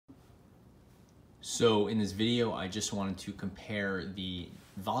So in this video, I just wanted to compare the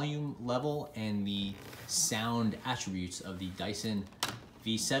volume level and the sound attributes of the Dyson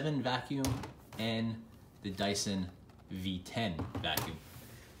V7 vacuum and the Dyson V10 vacuum.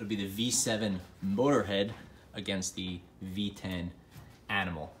 It'll be the V7 Motorhead against the V10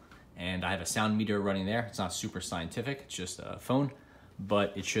 Animal. And I have a sound meter running there. It's not super scientific, it's just a phone,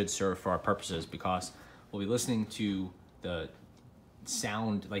 but it should serve for our purposes because we'll be listening to the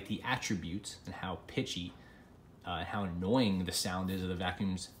sound, like the attributes and how pitchy, how annoying the sound is of the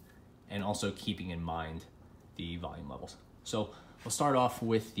vacuums, and also keeping in mind the volume levels. So we'll start off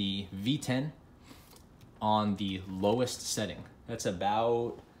with the V10 on the lowest setting. That's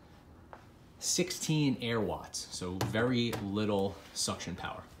about 16 air watts, so very little suction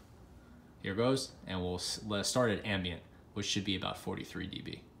power. Here goes, and we'll start at ambient, which should be about 43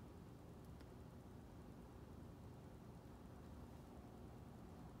 dB.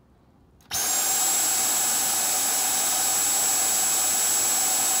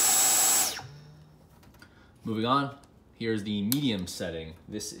 Moving on, here's the medium setting.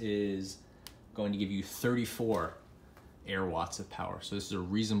 This is going to give you 34 air watts of power. So this is a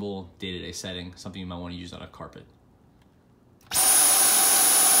reasonable day-to-day setting, something you might want to use on a carpet.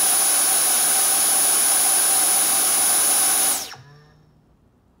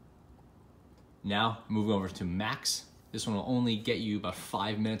 Now, moving over to max. This one will only get you about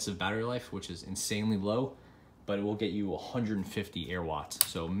 5 minutes of battery life, which is insanely low, but it will get you 150 air watts.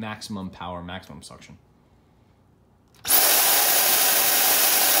 So maximum power, maximum suction.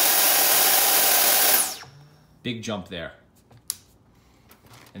 Big jump there.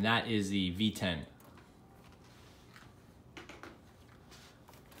 And that is the V10.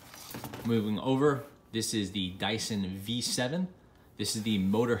 Moving over, this is the Dyson V7. This is the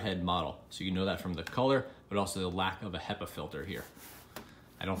Motorhead model. So you know that from the color, but also the lack of a HEPA filter here.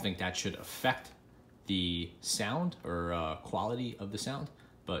 I don't think that should affect the sound or quality of the sound,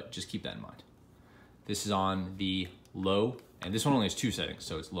 but just keep that in mind. This is on the low, and this one only has 2 settings,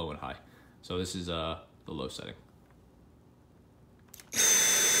 so it's low and high. So this is the low setting.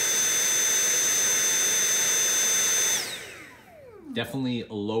 Definitely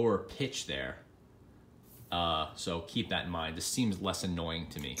a lower pitch there, so keep that in mind. This seems less annoying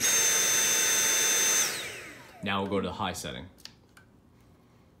to me. Now we'll go to the high setting.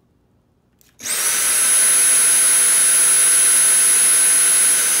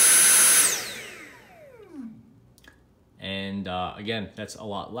 And again, that's a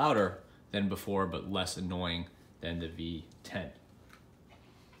lot louder than before, but less annoying than the V10.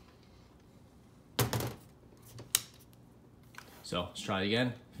 So let's try it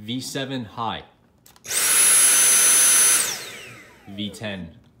again. V7 high. V10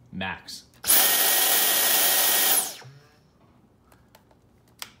 max.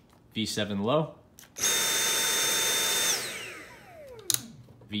 V7 low.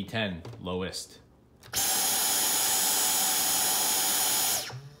 V10 lowest.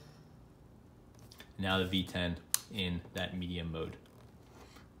 Now the V10 in that medium mode.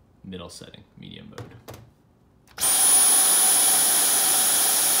 Middle setting, medium mode.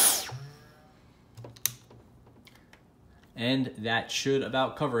 And that should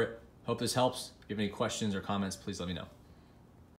about cover it. Hope this helps. If you have any questions or comments, please let me know.